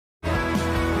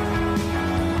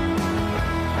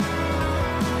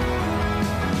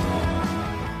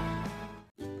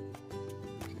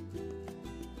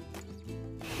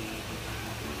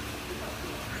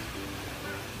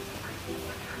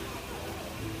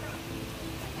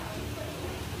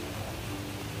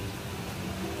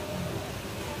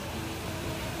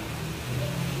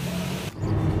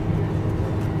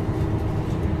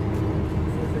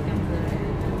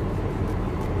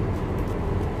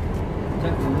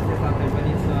So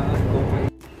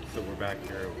we're back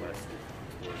here west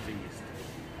towards east,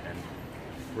 and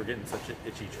we're getting such an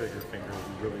itchy trigger finger.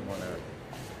 We really want to.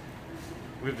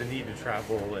 We have the need to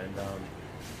travel, and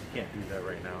can't do that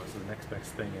right now. So the next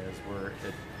best thing is we're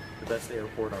at the best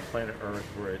airport on planet Earth.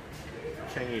 We're at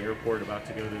Changi Airport, about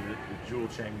to go to the Jewel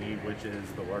Changi, which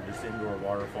is the largest indoor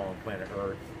waterfall on planet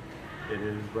Earth. It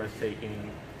is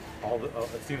breathtaking.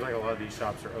 It seems like a lot of these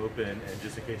shops are open, and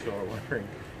just in case you all are wondering,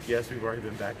 yes, we've already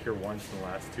been back here once in the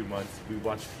last 2 months. We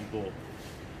watched people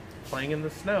playing in the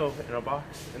snow in a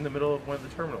box in the middle of one of the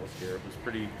terminals here. It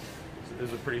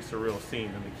was a pretty surreal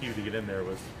scene, and the queue to get in there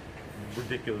was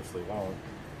ridiculously long,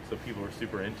 so people were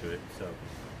super into it. So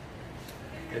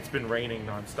it's been raining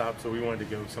nonstop, so we wanted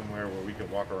to go somewhere where we could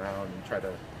walk around and try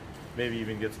to maybe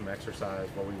even get some exercise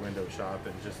while we window shop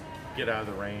and just get out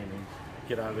of the rain and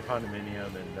get out of the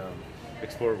condominium and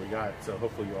explore what we got. So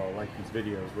hopefully you all like these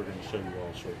videos. We're going to show you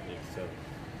all shortly, so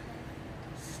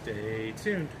stay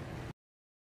tuned.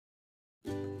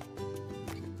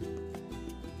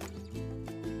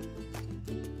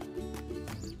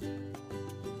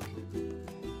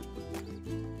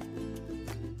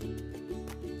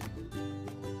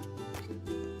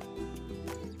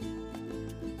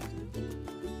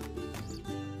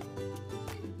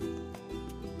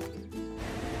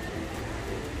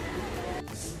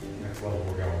 Next level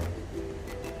we're going.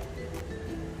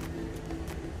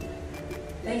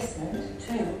 Basement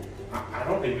 2. I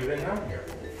don't think we've been down here.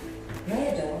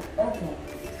 Rear door open.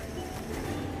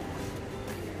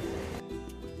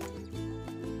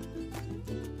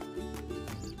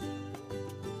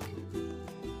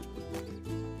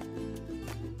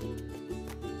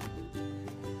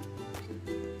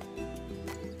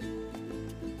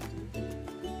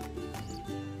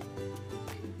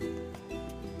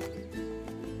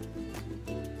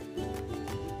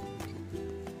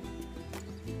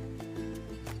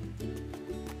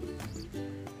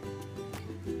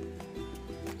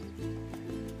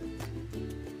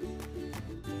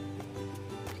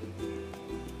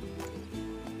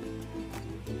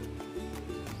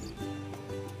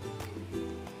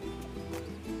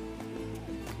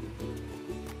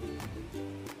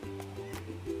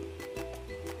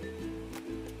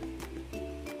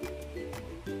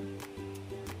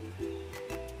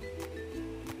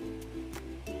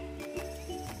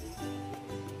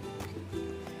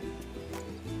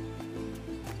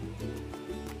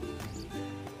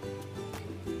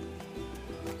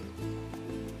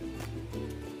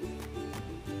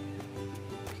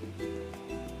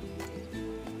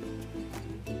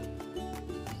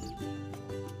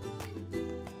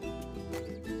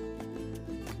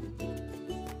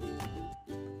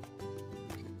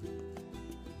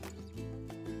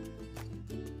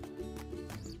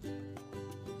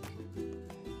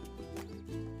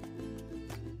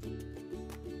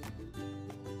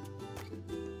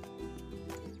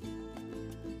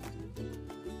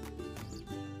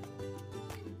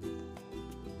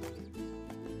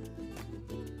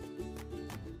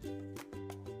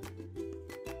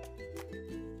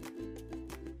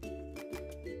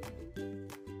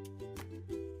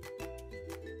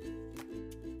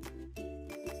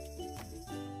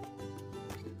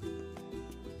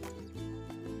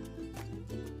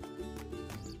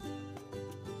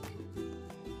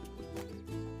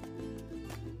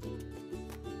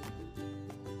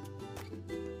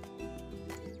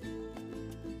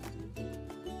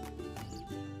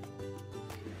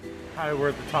 Hi, we're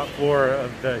at the top floor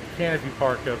of the canopy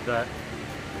park of that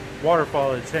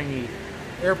waterfall at Changi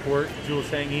Airport, Jewel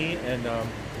Changi, and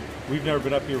we've never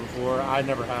been up here before. I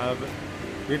never have.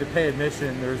 We had to pay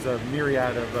admission. There's a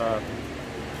myriad of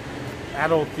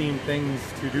adult-themed things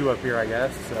to do up here, I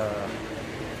guess.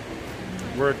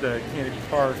 We're at the canopy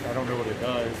park. I don't know what it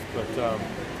does, but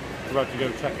we're about to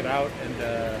go check it out and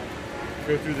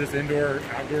go through this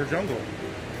outdoor jungle.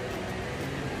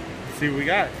 See what we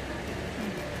got.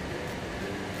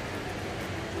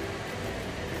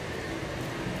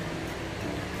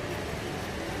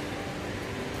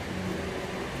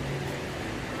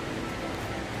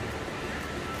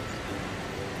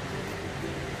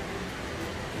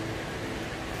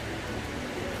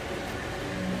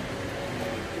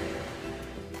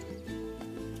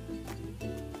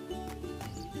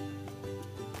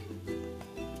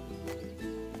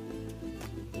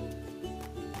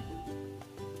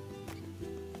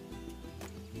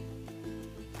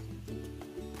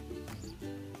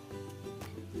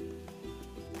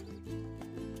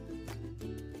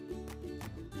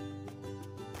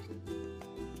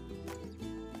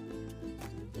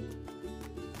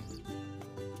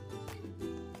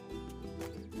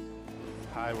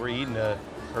 Hi, we're eating a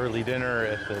early dinner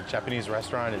at the Japanese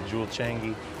restaurant at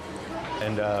Changi,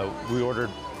 and we ordered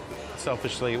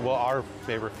selfishly, well, our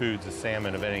favorite foods is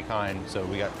salmon of any kind. So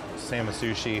we got salmon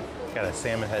sushi, got a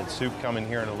salmon head soup coming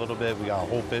here in a little bit. We got a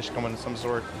whole fish coming of some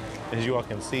sort. As you all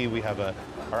can see, we have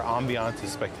our ambiance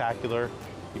is spectacular.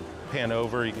 You pan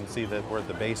over, you can see that we're at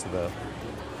the base of the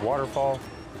waterfall.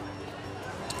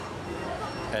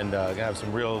 And gonna have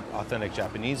some real authentic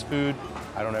Japanese food.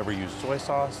 I don't ever use soy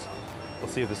sauce.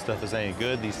 Let's see if this stuff is any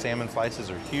good. These salmon slices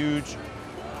are huge.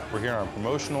 We're here on a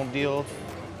promotional deal.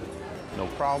 No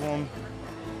problem.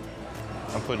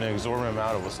 I'm putting an exorbitant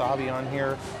amount of wasabi on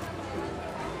here.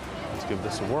 Let's give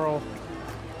this a whirl.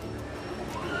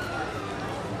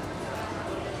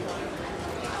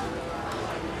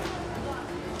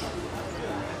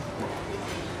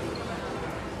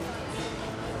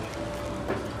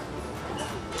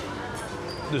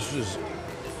 This is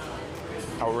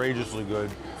outrageously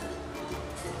good.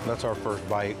 That's our first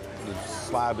bite. The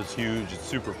slab is huge, it's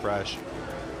super fresh.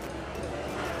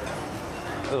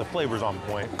 The flavor's on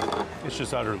point. It's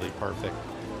just utterly perfect.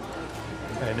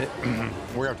 And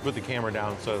we're gonna have to put the camera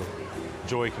down so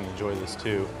Joy can enjoy this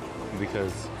too,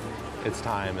 because it's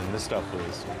time and this stuff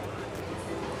was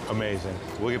amazing.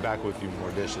 We'll get back with a few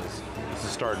more dishes. This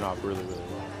is starting off really, really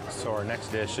well. So our next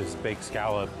dish is baked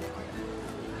scallop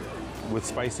with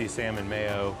spicy salmon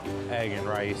mayo, egg, and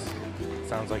rice.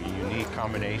 Sounds like a unique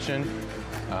combination.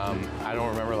 I don't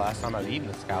remember last time I've eaten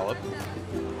a scallop,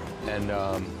 and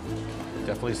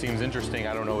definitely seems interesting.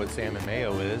 I don't know what salmon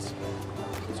mayo is.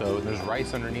 So there's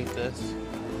rice underneath this.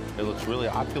 It looks really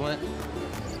opulent.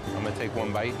 I'm gonna take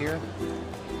one bite here,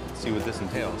 see what this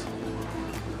entails.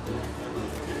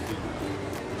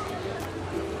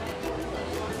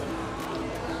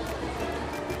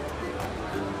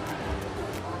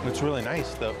 It's really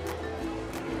nice. The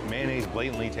mayonnaise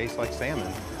blatantly tastes like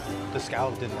salmon. The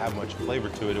scallop didn't have much flavor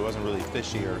to it. It wasn't really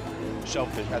fishy or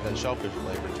shellfish, had that shellfish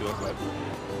flavor to it, but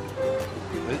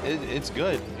it's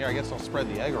good. Yeah, I guess I'll spread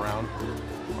the egg around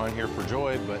on here for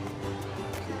Joy, but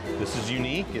this is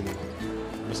unique, and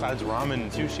besides ramen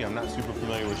and sushi, I'm not super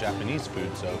familiar with Japanese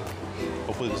food, so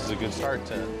hopefully this is a good start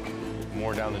to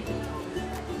more down the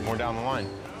line.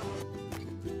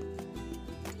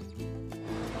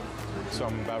 So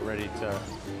I'm about ready to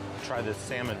try this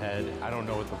salmon head. I don't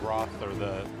know what the broth or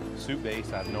the soup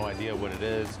base, I have no idea what it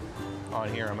is on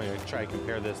here. I'm gonna try to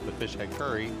compare this to fish head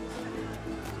curry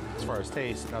as far as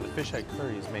taste. Now the fish head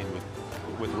curry is made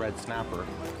with red snapper,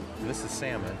 and this is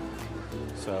salmon.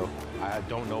 So I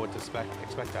don't know what to expect.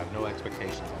 I have no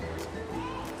expectations on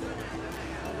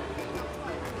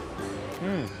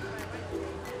this.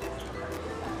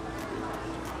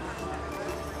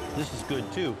 This is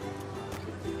good too.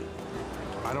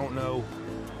 I don't know,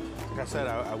 like I said,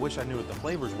 I wish I knew what the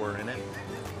flavors were in it.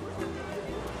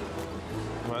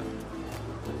 But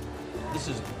this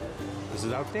is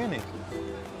outstanding.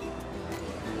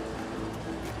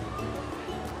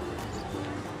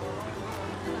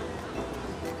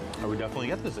 I would definitely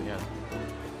get this again.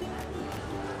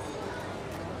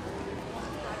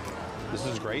 This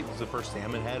is great. This is the first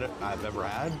salmon head I've ever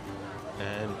had,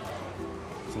 and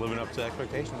it's living up to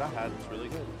expectations I had. It's really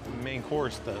good. Main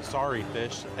course, the sari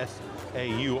fish,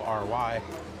 S-A-U-R-Y,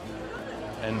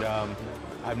 and I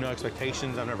have no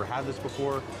expectations. I've never had this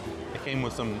before. It came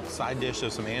with some side dish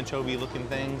of some anchovy-looking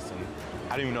things, and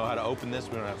I don't even know how to open this.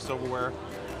 We don't have silverware,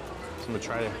 so I'm gonna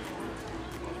try to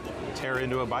tear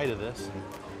into a bite of this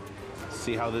and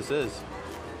see how this is.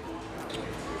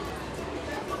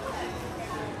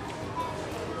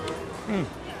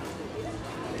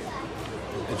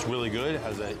 It's really good. It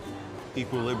has a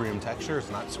equilibrium texture.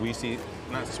 It's not sweet,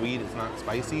 it's not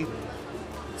spicy.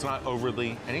 It's not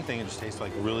overly anything. It just tastes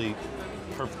like really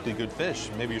perfectly good fish.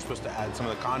 Maybe you're supposed to add some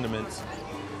of the condiments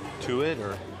to it,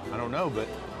 or I don't know, but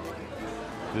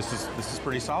this is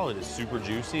pretty solid. It's super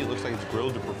juicy. It looks like it's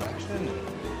grilled to perfection.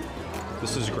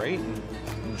 This is great. I'm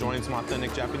enjoying some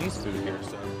authentic Japanese food here,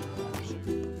 so.